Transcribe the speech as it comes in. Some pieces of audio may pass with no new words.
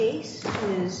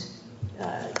is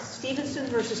Stevenson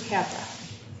versus Capra.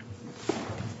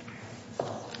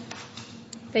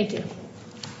 Thank you.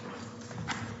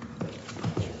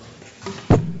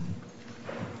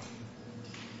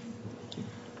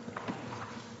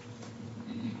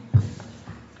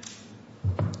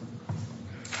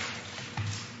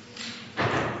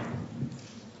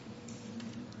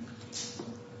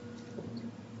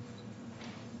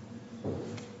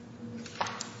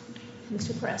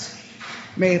 Mr. Perez.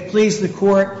 May it please the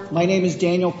Court, my name is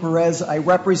Daniel Perez. I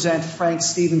represent Frank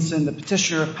Stevenson, the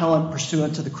petitioner appellant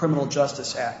pursuant to the Criminal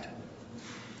Justice Act.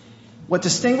 What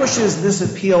distinguishes this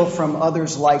appeal from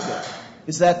others like it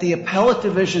is that the appellate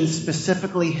division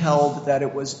specifically held that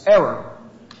it was error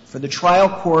for the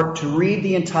trial court to read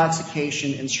the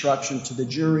intoxication instruction to the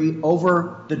jury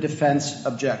over the defense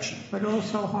objection. But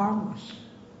also harmless.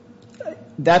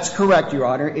 That's correct, Your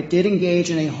Honor. It did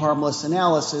engage in a harmless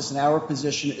analysis, and our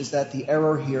position is that the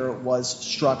error here was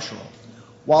structural.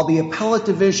 While the appellate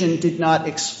division did not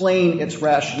explain its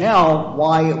rationale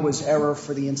why it was error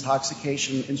for the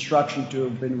intoxication instruction to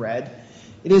have been read,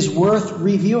 it is worth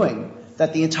reviewing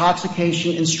that the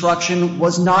intoxication instruction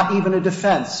was not even a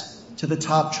defense to the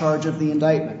top charge of the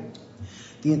indictment.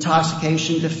 The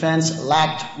intoxication defense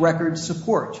lacked record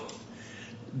support.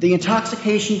 The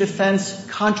intoxication defense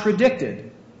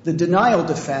contradicted the denial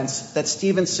defense that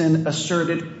Stevenson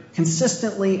asserted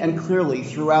consistently and clearly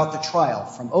throughout the trial.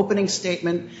 From opening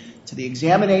statement to the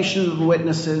examination of the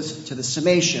witnesses to the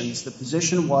summations, the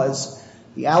position was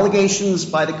the allegations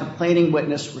by the complaining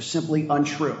witness were simply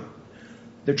untrue.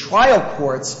 The trial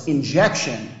court's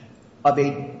injection of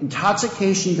an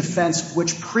intoxication defense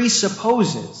which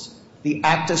presupposes the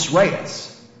actus reus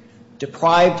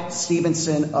deprived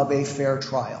Stevenson of a fair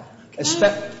trial.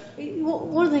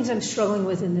 One of the things I'm struggling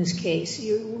with in this case,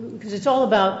 because it's all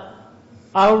about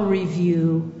our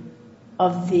review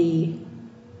of the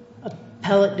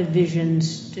appellate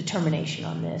division's determination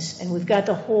on this, and we've got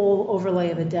the whole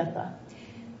overlay of ADEPA.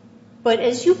 But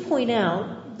as you point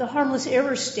out, the harmless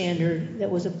error standard that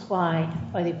was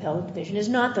applied by the appellate division is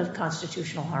not the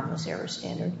constitutional harmless error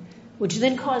standard, which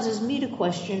then causes me to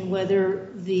question whether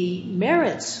the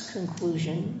merits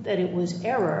conclusion that it was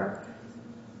error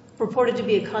purported to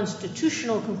be a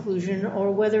constitutional conclusion, or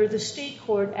whether the state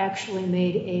court actually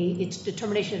made its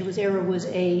determination that it was error was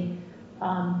a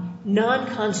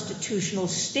non-constitutional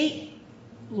state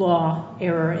law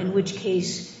error, in which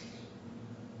case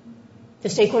the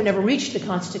state court never reached the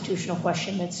constitutional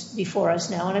question that's before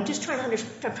us now. And I'm just trying to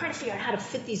figure out how to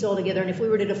fit these all together. And if we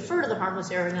were to defer to the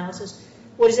harmless error analysis,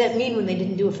 what does that mean when they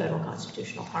didn't do a federal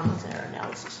constitutional harmless error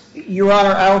analysis? Your Honor,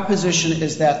 our position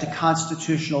is that the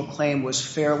constitutional claim was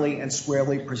fairly and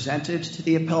squarely presented to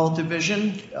the appellate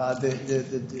division.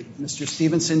 Mr.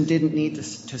 Stevenson didn't need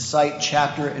to cite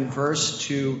chapter and verse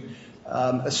to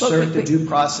assert the due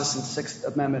process and Sixth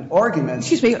Amendment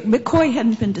arguments. Excuse me, McCoy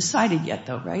hadn't been decided yet,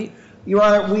 though, right? Your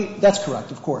Honor, that's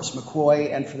correct, of course.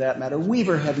 McCoy, and for that matter,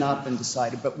 Weaver had not been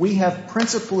decided. But we have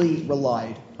principally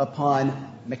relied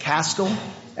upon McCaskill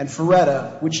and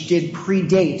Ferretta, which did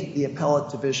predate the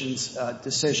appellate division's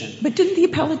decision. But didn't the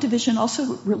appellate division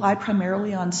also rely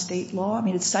primarily on state law? I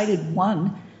mean, it cited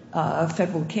one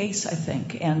federal case, I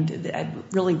think, and it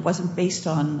really wasn't based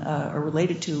on or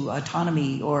related to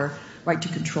autonomy or right to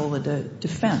control of the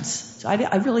defense. So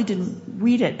I really didn't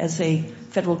read it as a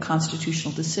federal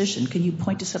constitutional decision. Can you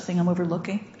point to something I'm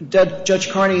overlooking?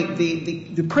 Judge Carney,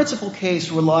 the principal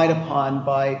case relied upon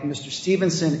by Mr.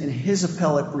 Stevenson in his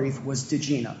appellate brief was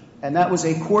DeGina. And that was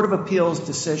a court of appeals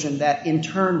decision that in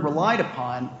turn relied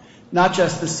upon not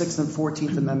just the Sixth and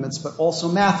 14th Amendments, but also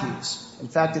Matthews. In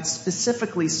fact, it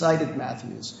specifically cited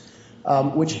Matthews,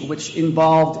 which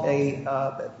involved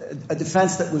a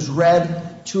defense that was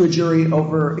read to a jury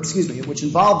which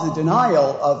involved the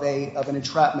denial of an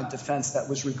entrapment defense that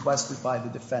was requested by the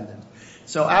defendant.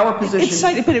 So our position— It's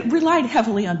cited, but it relied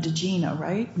heavily on DeGina,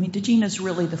 right? I mean, DeGina is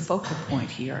really the focal point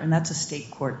here, and that's a state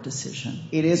court decision.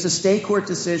 It is a state court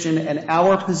decision, and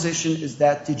our position is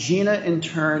that DeGina, in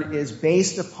turn, is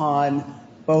based upon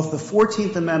both the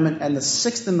 14th Amendment and the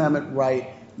Sixth Amendment right,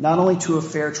 not only to a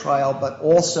fair trial, but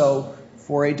also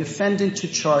for a defendant to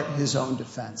chart his own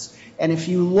defense. And if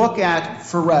you look at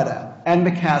Ferretta and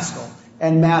McCaskill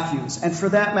and Matthews, and for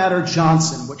that matter,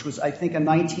 Johnson, which was, I think, a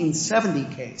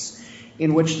 1970 case,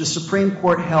 in which the Supreme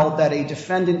Court held that a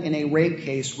defendant in a rape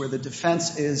case where the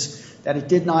defense is that it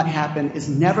did not happen is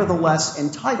nevertheless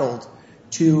entitled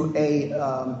to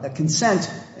a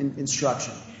consent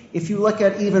instruction. If you look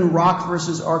at even Rock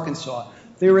versus Arkansas,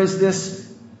 there is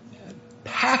this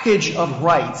package of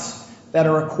rights that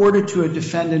are accorded to a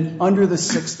defendant under the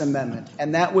Sixth Amendment,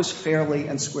 and that was fairly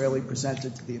and squarely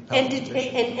presented to the appellate division.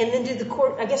 And then did the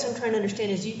court, I guess I'm trying to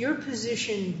understand, is your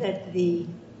position that the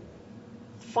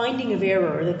finding of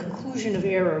error, or the conclusion of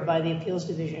error by the appeals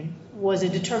division was a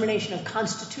determination of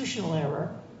constitutional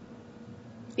error,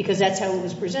 because that's how it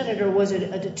was presented, or was it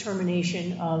a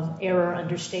determination of error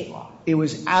under state law? It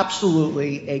was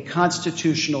absolutely a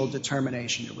constitutional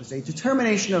determination. It was a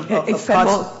determination of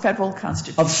federal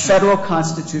constitution. Of federal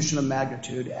constitutional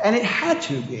magnitude. And it had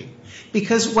to be.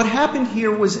 Because what happened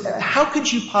here was, how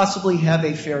could you possibly have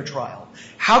a fair trial?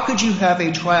 How could you have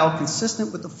a trial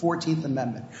consistent with the 14th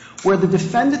Amendment, where the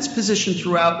defendant's position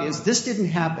throughout is this didn't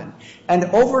happen, and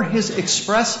over his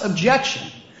express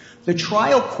objection, the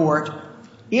trial court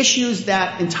issues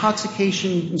that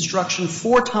intoxication instruction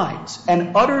 4 times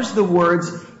and utters the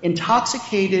words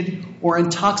intoxicated or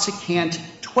intoxicant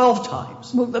 12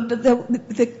 times. Well, but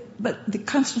the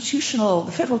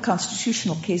federal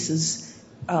constitutional cases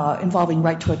involving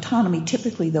right to autonomy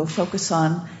typically, though, focus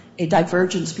on a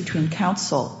divergence between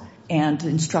counsel and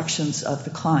instructions of the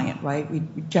client, right? We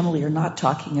generally are not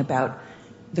talking about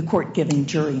the court giving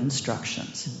jury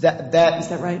instructions. Is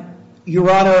that right?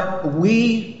 Your Honor,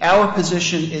 our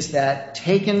position is that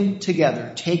taken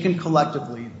together, taken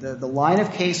collectively, the line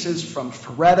of cases from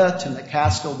Ferretta to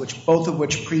McCaskill, both of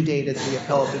which predated the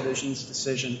appellate division's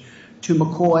decision, to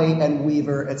McCoy and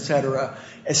Weaver, et cetera,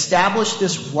 established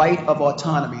this right of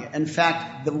autonomy. In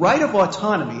fact, the right of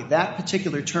autonomy, that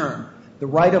particular term, the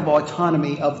right of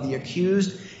autonomy of the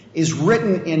accused, is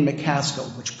written in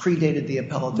McCaskill, which predated the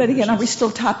appellate division. But again, are we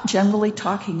still generally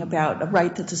talking about a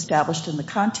right that's established in the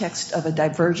context of a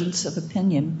divergence of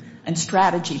opinion and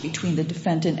strategy between the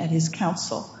defendant and his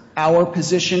counsel? Our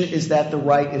position is that the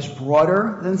right is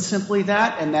broader than simply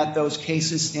that, and that those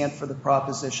cases stand for the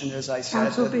proposition, as I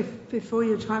said. Counsel, before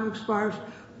your time expires,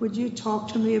 would you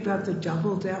talk to me about the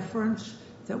double deference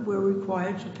that we're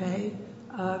required to pay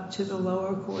to the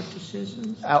lower court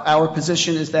decisions? Our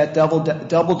position is that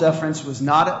double deference was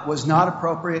not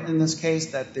appropriate in this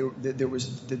case. That there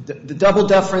was the double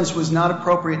deference was not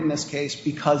appropriate in this case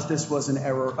because this was an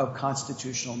error of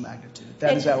constitutional magnitude.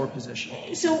 That is our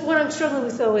position. So what I'm struggling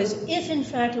with, though, is if in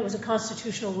fact it was a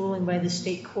constitutional ruling by the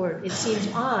state court, it seems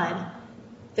odd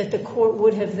that the court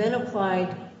would have then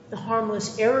applied the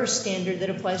harmless error standard that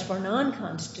applies for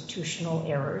non-constitutional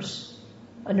errors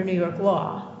under New York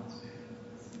law.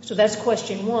 So that's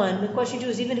question one. The question two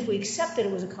is, even if we accept that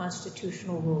it was a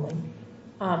constitutional ruling,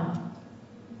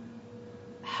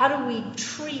 how do we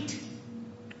treat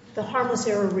the harmless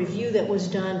error review that was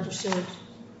done pursuant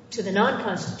to the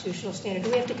non-constitutional standard?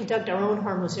 Do we have to conduct our own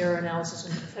harmless error analysis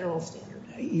under the federal standard?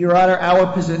 Your Honor,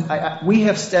 our position, we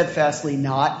have steadfastly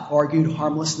not argued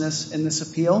harmlessness in this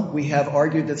appeal. We have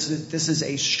argued that this is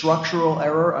a structural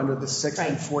error under the 6th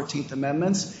and 14th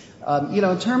Amendments.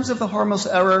 In terms of the harmless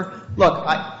error, look,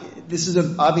 this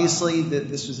is obviously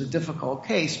this was a difficult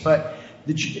case, but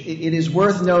it is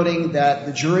worth noting that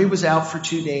the jury was out for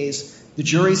 2 days. The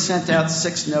jury sent out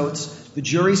 6 notes. The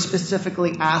jury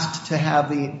specifically asked to have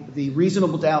the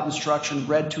reasonable doubt instruction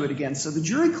read to it again. So the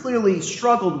jury clearly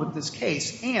struggled with this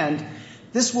case. And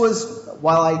this was,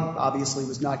 while I obviously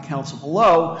was not counsel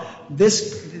below, the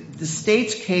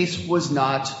State's case was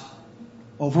not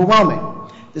overwhelming.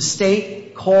 The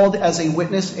State called as a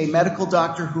witness a medical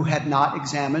doctor who had not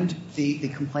examined the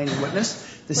complaining witness.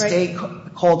 The State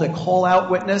called a call-out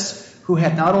witness who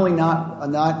had not only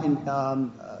not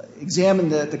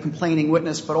examined the complaining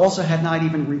witness, but also had not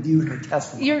even reviewed her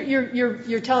testimony.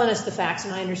 You're telling us the facts,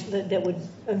 and I understand that would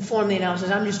inform the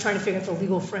analysis. I'm just trying to figure out the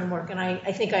legal framework, and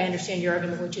I think I understand your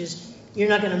argument, which is you're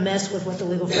not going to mess with what the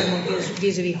legal framework is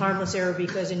vis-a-vis harmless error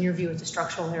because, in your view, it's a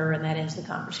structural error, and that ends the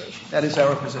conversation. That is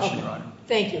our position, Your Honor.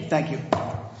 Thank you. Thank you.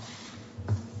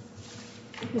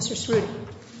 Mr. Cerruti.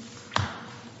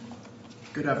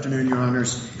 Good afternoon, Your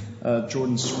Honors.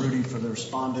 Jordan Cerruti for the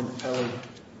respondent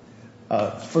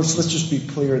appellate. First, let's just be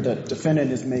clear that petitioner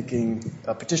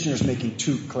is making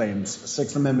 2 claims, a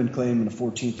 6th Amendment claim and a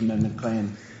 14th Amendment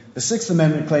claim. The 6th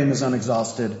Amendment claim is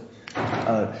unexhausted.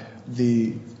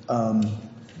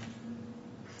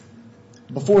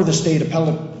 Before the State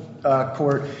appellate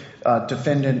court,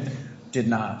 defendant did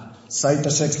not cite the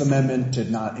 6th Amendment, did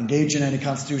not engage in any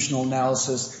constitutional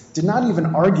analysis, did not even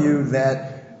argue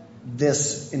that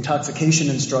this intoxication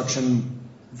instruction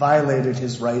violated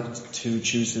his right to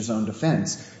choose his own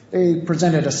defense. They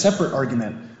presented a separate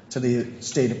argument to the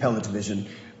State appellate division.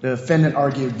 The defendant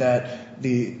argued that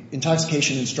the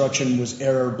intoxication instruction was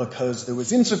error because there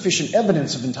was insufficient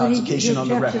evidence of intoxication on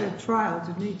the record. He objected at trial,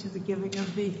 didn't he, to the giving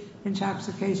of the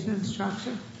intoxication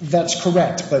instruction? That's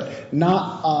correct, but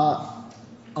not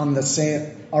on the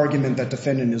same argument that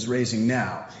defendant is raising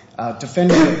now.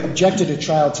 Defendant objected at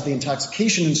trial to the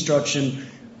intoxication instruction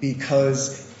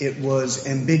because it was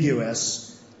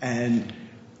ambiguous and,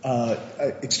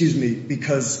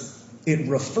 because it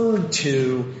referred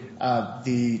to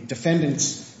the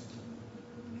defendant's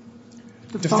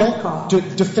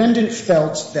defendant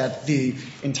felt that the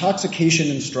intoxication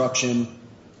instruction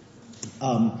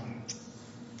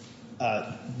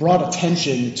brought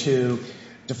attention to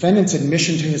defendant's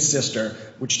admission to his sister,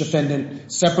 which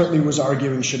defendant separately was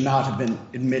arguing should not have been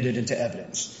admitted into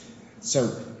evidence.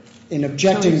 So in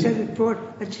objecting... So he said it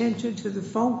brought attention to the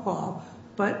phone call,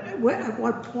 but at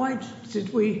what point did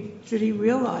he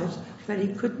realize that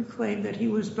he couldn't claim that he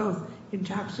was both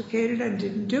intoxicated and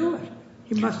didn't do it?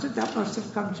 That must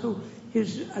have come to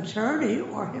his attorney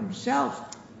or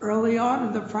himself early on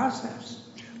in the process.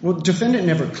 Well, defendant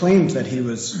never claimed that he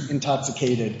was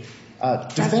intoxicated.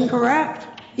 That's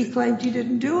correct. He claimed he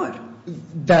didn't do it.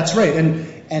 That's right.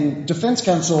 And defense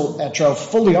counsel at trial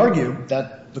fully argued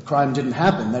that the crime didn't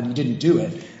happen, that he didn't do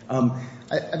it.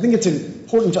 I think it's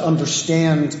important to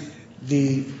understand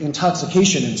the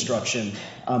intoxication instruction.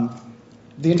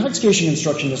 The intoxication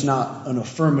instruction is not an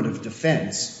affirmative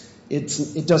defense.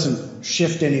 It doesn't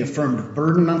shift any affirmative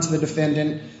burden onto the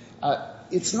defendant.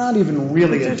 It's not even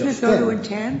really a defense. Doesn't it go to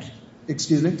intent?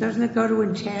 Excuse me? Doesn't it go to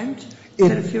intent?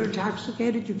 That if you're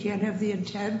intoxicated, you can't have the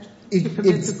intent to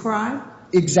commit the crime?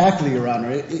 Exactly, Your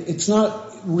Honor. It's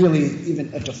not really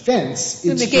even a defense.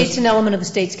 It negates an element of the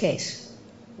state's case.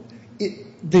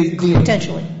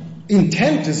 Potentially.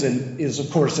 Intent is,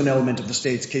 of course, an element of the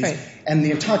state's case. Right. And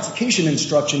the intoxication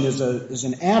instruction is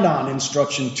an add-on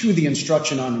instruction to the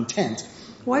instruction on intent.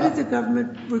 Why did the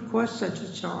government request such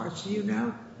a charge? Do you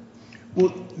know?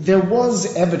 Well, there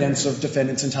was evidence of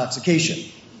defendant's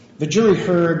intoxication. The jury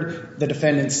heard the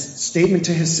defendant's statement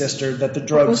to his sister that the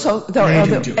drugs made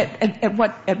him do it.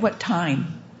 At what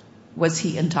time was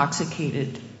he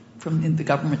intoxicated from the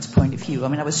government's point of view? I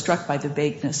mean, I was struck by the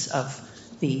vagueness of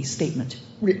the statement.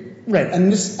 Right.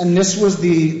 And this was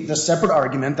the separate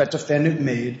argument that defendant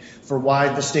made for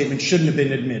why the statement shouldn't have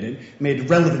been admitted, made a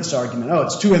relevance argument. Oh,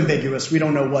 it's too ambiguous. We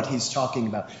don't know what he's talking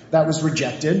about. That was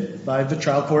rejected by the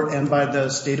trial court and by the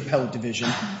state appellate division,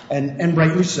 and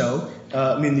rightly so.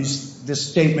 I mean, this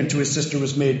statement to his sister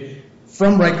was made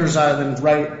from Rikers Island,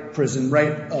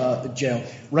 jail,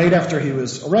 right after he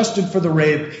was arrested for the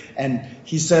rape, and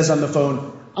he says on the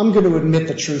phone, I'm going to admit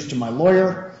the truth to my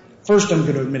lawyer. First, I'm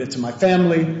going to admit it to my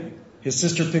family. His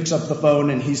sister picks up the phone,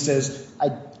 and he says,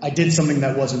 I did something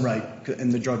that wasn't right,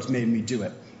 and the drugs made me do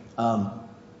it.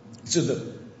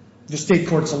 So the state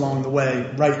courts along the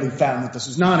way rightly found that this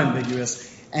was not ambiguous,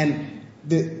 and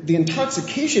the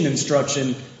intoxication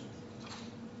instruction,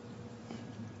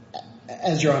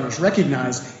 as Your Honors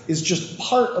recognize, is just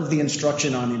part of the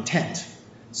instruction on intent.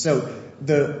 So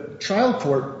the trial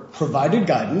court provided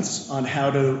guidance on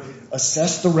how to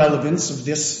assess the relevance of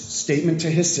this statement to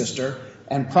his sister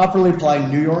and properly apply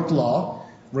New York law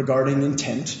regarding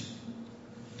intent.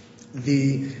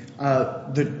 The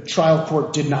trial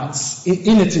court did not,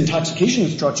 in its intoxication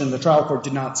instruction, the trial court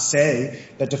did not say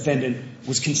that defendant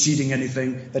was conceding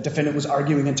anything, that defendant was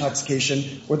arguing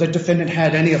intoxication, or that defendant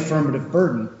had any affirmative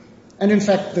burden. And in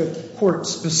fact, the court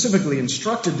specifically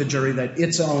instructed the jury that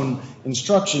its own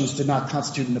instructions did not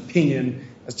constitute an opinion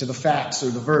as to the facts or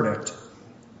the verdict.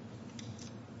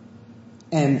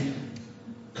 And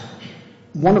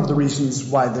one of the reasons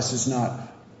why this is not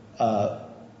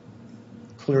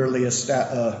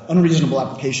unreasonable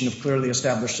application of clearly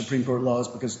established Supreme Court law is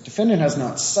because defendant has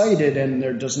not cited, and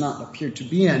there does not appear to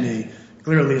be any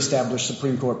clearly established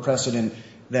Supreme Court precedent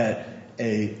that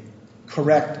a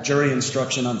correct jury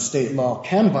instruction on state law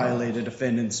can violate a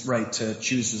defendant's right to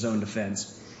choose his own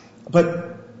defense.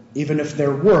 But even if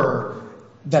there were,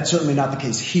 that's certainly not the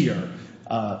case here.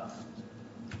 But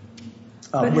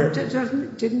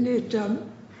didn't it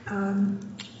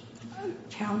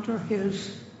counter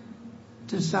his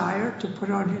desire to put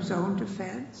on his own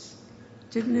defense?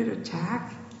 Didn't it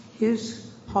attack his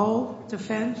whole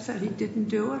defense that he didn't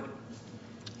do it?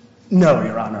 No,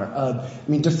 Your Honor.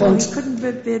 Defense... Well, he couldn't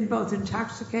have been both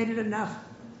intoxicated enough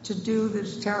to do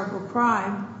this terrible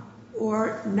crime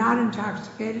or not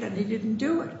intoxicated and he didn't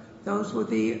do it. Those were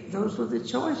the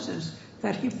choices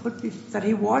that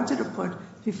he wanted to put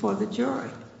before the jury,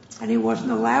 and he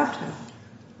wasn't allowed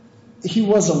to. He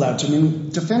was allowed to.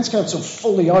 Defense counsel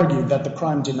fully argued that the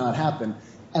crime did not happen,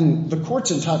 and the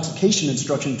court's intoxication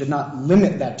instruction did not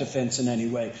limit that defense in any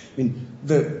way.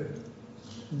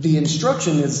 The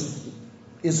instruction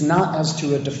is not as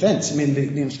to a defense.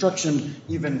 The instruction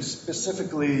even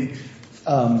specifically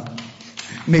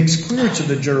makes clear to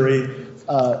the jury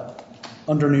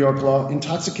under New York law,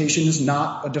 intoxication is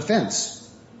not a defense.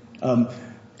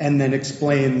 And then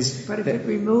explains But if it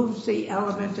removes the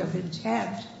element of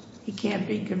intent, he can't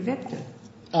be convicted.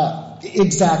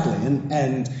 Exactly.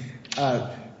 And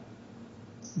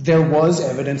there was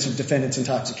evidence of defendant's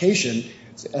intoxication,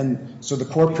 and so the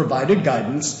court provided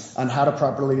guidance on how to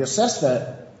properly assess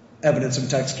that evidence of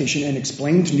intoxication and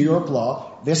explained New York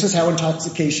law, this is how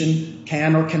intoxication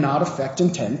can or cannot affect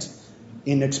intent,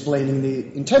 in explaining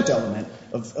the intent element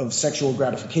of sexual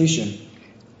gratification.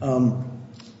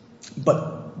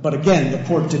 But again, the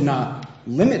court did not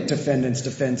limit defendant's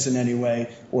defense in any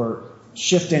way or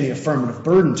shift any affirmative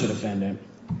burden to defendant.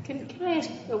 Can I ask,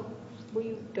 will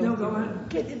you go? No, go ahead.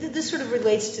 This sort of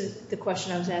relates to the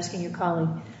question I was asking your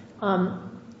colleague.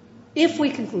 If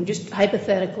we conclude, just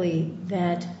hypothetically,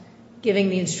 that giving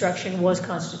the instruction was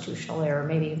constitutional error,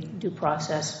 maybe due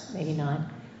process, maybe not,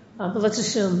 but let's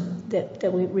assume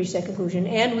that we reach that conclusion,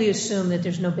 and we assume that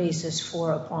there's no basis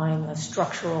for applying a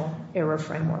structural error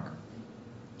framework.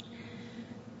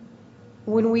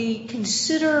 When we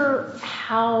consider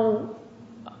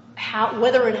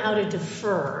whether and how to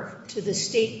defer to the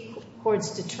state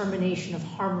court's determination of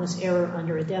harmless error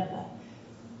under ADEPA,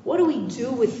 what do we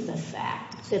do with the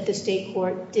fact that the state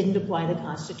court didn't apply the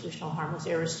constitutional harmless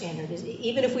error standard?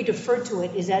 Even if we defer to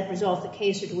it, is that resolve the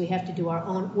case, or do we have to do our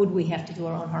own? Would we have to do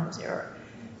our own harmless error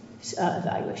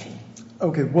evaluation?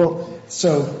 Okay, well,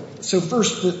 so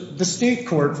first, the state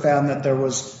court found that there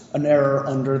was an error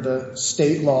under the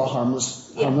state law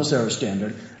harmless error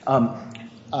standard,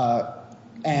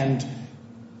 and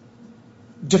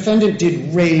defendant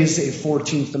did raise a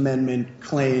 14th Amendment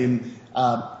claim.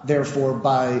 Therefore,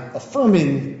 by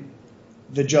affirming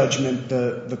the judgment,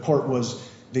 the court was,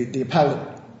 the appellate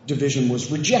division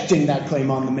was rejecting that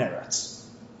claim on the merits,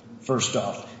 first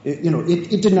off.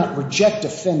 It did not reject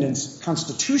defendant's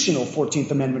constitutional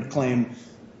 14th Amendment claim.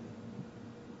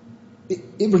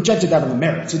 It rejected that on the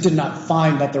merits. It did not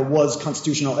find that there was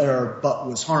constitutional error but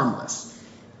was harmless.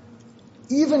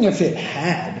 Even if it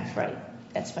had. Right.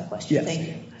 That's my question. Yes. Thank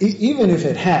you. Even if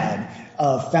it had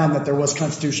found that there was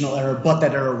constitutional error but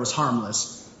that error was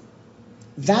harmless,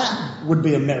 that would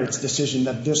be a merits decision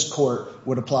that this court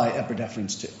would apply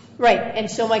epidefference to. Right. And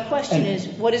so my question is,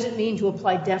 what does it mean to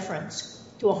apply deference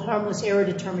to a harmless error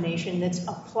determination that's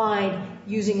applied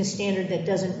using a standard that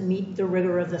doesn't meet the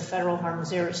rigor of the federal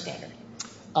harmless error standard?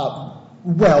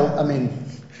 Well, I mean,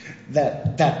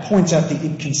 that points out the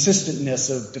inconsistentness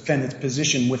of defendant's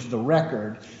position with the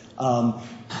record,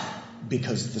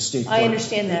 because the state court. I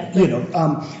understand that.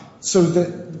 So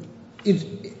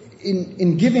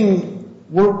in giving,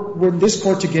 were this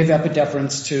court to give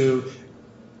epidefference to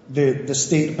the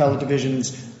state appellate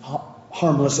division's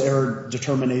harmless error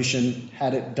determination,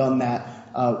 had it done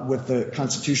that with the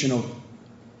constitutional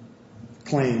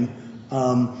claim,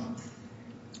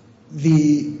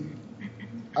 the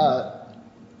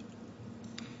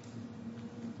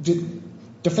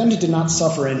defendant did not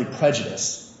suffer any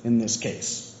prejudice in this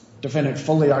case. Defendant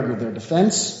fully argued their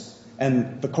defense,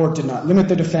 and the court did not limit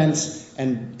the defense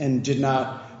and did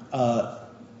not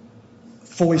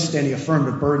foist any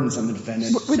affirmative burdens on the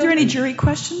defendant. Were there any jury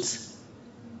questions?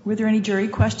 Were there any jury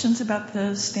questions about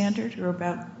the standard or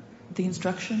about the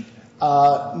instruction?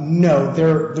 No.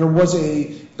 There was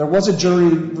a jury.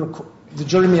 The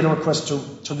jury made a request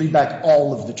to read back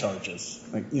all of the charges,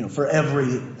 for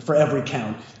every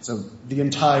count. So the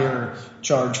entire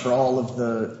charge for all of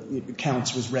the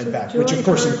counts was read back, which of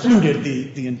course included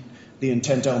the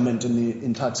intent element and the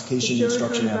intoxication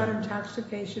instruction. The jury heard about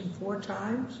intoxication 4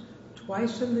 times,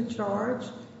 twice in the charge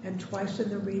and twice in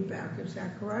the readback. Is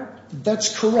that correct?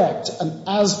 That's correct.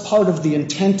 As part of the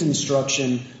intent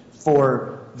instruction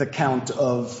for the count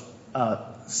of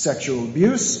sexual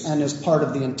abuse, and as part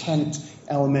of the intent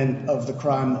element of the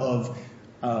crime of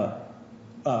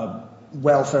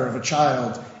welfare of a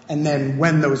child. And then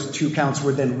when those 2 counts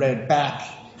were then read back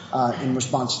in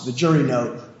response to the jury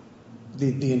note,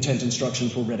 the intent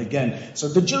instructions were read again. So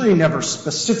the jury never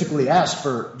specifically asked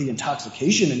for the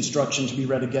intoxication instruction to be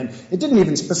read again. It didn't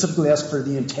even specifically ask for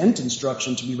the intent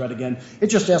instruction to be read again. It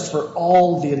just asked for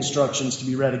all the instructions to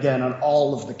be read again on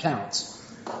all of the counts.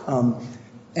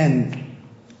 And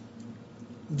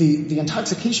the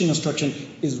intoxication instruction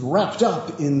is wrapped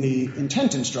up in the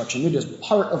intent instruction. It is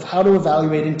part of how to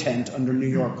evaluate intent under New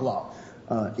York law.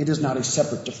 It is not a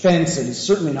separate defense. It is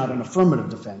certainly not an affirmative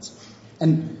defense.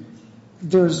 And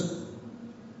there's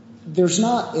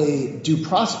not a due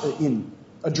process in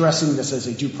addressing this as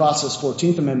a due process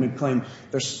 14th Amendment claim.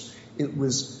 It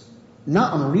was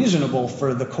not unreasonable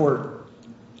for the court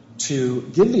to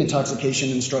give the intoxication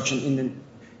instruction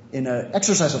in an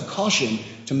exercise of caution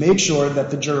to make sure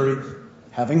that the jury,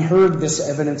 having heard this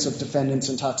evidence of defendant's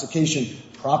intoxication,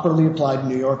 properly applied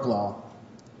New York law.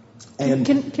 And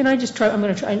can I just try? I'm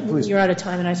going to try. Please. You're out of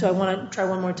time, and so I want to try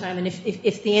one more time. And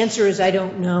if the answer is I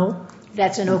don't know,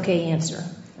 that's an okay answer.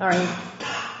 All right.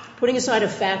 Putting aside a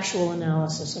factual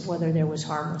analysis of whether there was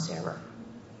harmless error,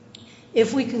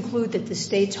 if we conclude that the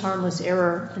state's harmless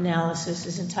error analysis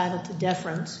is entitled to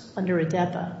deference under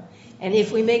ADEPA, and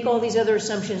if we make all these other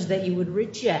assumptions that you would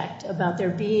reject about there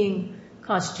being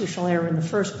constitutional error in the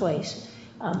first place,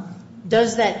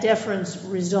 does that deference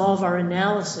resolve our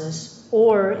analysis,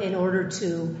 or in order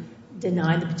to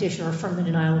deny the petition or affirm the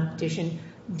denial of the petition,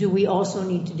 do we also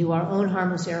need to do our own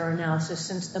harmless error analysis,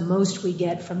 since the most we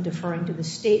get from deferring to the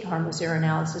state harmless error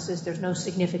analysis is there's no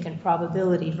significant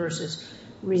probability versus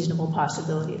reasonable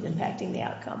possibility of impacting the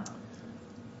outcome?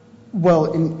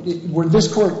 Well, were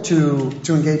this court to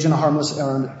engage in a harmless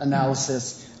error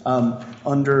analysis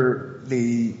under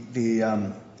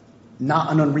the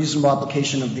not an unreasonable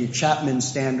application of the Chapman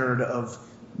standard of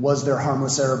was there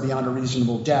harmless error beyond a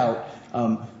reasonable doubt,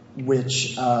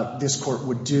 which this court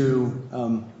would do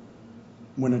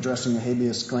when addressing a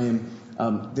habeas claim,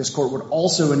 this court would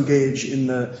also engage in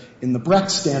the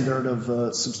Brecht standard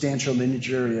of substantial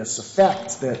injurious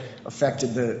effect that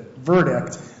affected the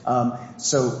verdict.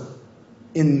 So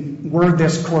were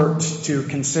this court to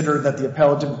consider that the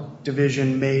appellate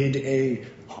division made a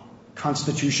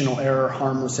constitutional error,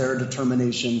 harmless error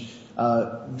determination,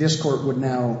 this court would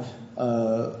now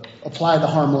apply the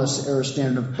harmless error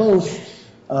standard of both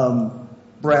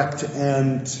Brecht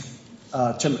and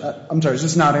I'm sorry, is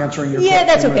this not answering your question? Yeah,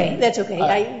 that's okay. That's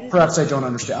okay. Perhaps I don't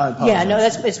understand. I apologize. Yeah, no,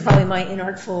 it's probably my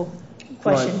inartful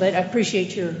question, Right. but I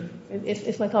appreciate your.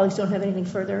 If my colleagues don't have anything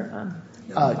further,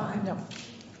 no.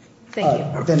 Thank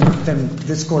you. Then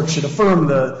this court should affirm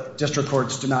the district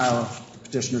court's denial of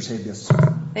petitioner's habeas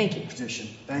Thank you. petition.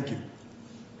 Thank you.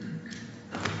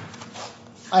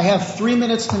 I have 3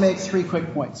 minutes to make 3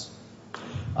 quick points.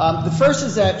 The first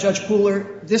is that, Judge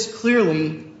Pooler, this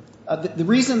clearly, the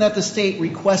reason that the state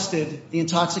requested the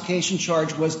intoxication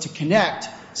charge was to connect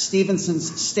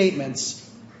Stevenson's statements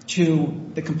to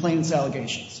the complainant's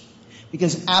allegations.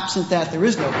 Because absent that, there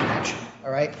is no connection,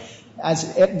 all right?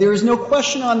 There is no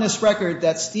question on this record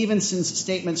that Stevenson's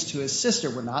statements to his sister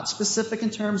were not specific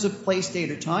in terms of place,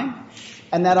 date, or time,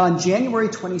 and that on January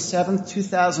 27,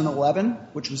 2011,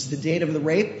 which was the date of the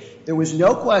rape, there was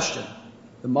no question.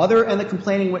 The mother and the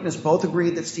complaining witness both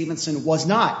agreed that Stevenson was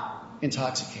not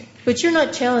intoxicated. But you're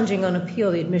not challenging on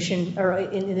appeal the admission, or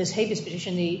in this habeas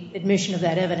petition, the admission of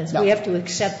that evidence. No. We have to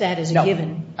accept that as a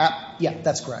given. Yeah,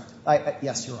 that's correct.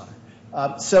 Yes, Your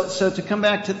Honor. So to come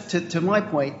back to my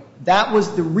point, that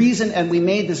was the reason, and we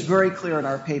made this very clear in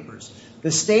our papers.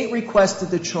 The state requested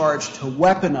the charge to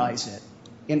weaponize it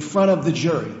in front of the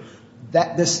jury.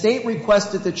 That the state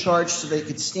requested the charge so they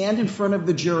could stand in front of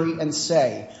the jury and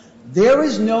say, there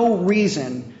is no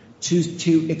reason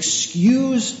to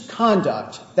excuse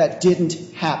conduct that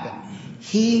didn't happen.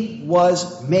 He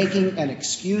was making an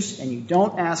excuse, and you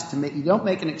don't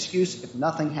make an excuse if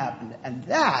nothing happened. And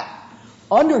that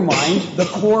undermined the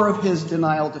core of his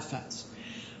denial defense.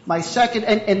 My second,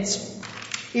 and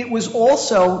it was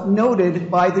also noted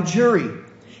by the jury.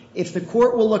 If the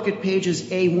court will look at pages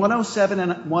A107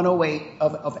 and 108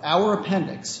 of our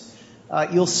appendix,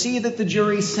 you'll see that the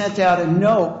jury sent out a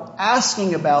note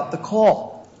asking about the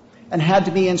call and had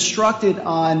to be instructed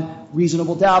on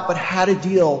reasonable doubt, but how to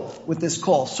deal with this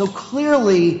call. So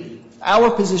clearly,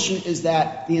 our position is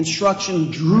that the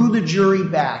instruction drew the jury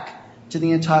back to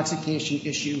the intoxication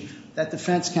issue that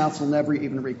defense counsel never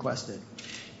even requested.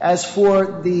 As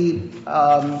for the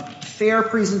fair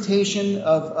presentation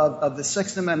of the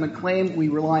Sixth Amendment claim, we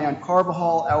rely on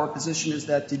Carvajal. Our position is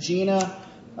that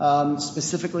DeGina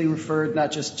specifically referred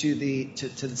not just to the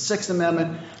Sixth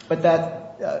Amendment, but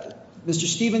that Mr.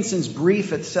 Stevenson's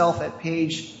brief itself at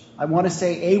page, I want to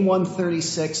say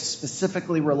A136,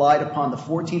 specifically relied upon the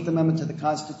 14th Amendment to the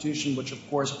Constitution, which, of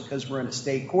course, because we're in a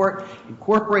state court,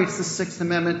 incorporates the Sixth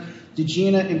Amendment.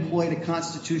 DeGina employed a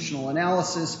constitutional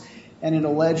analysis, and it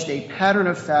alleged a pattern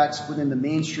of facts within the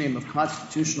mainstream of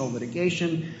constitutional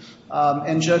litigation.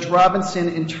 And Judge Robinson,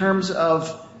 in terms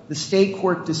of the state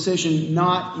court decision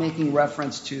not making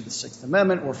reference to the Sixth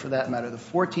Amendment, or for that matter, the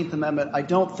 14th Amendment, I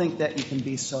don't think that you can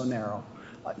be so narrow.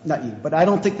 Not you, but I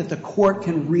don't think that the court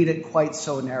can read it quite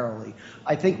so narrowly.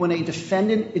 I think when a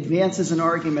defendant advances an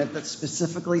argument that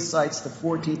specifically cites the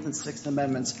 14th and Sixth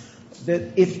Amendments,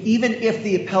 that even if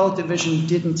the appellate division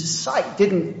didn't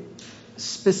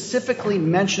specifically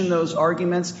mention those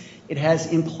arguments, it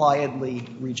has impliedly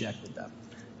rejected them.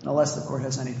 And unless the court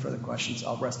has any further questions,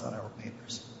 I'll rest on our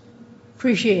papers.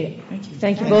 Appreciate it. Thank you.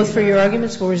 Thank you both for your arguments. We'll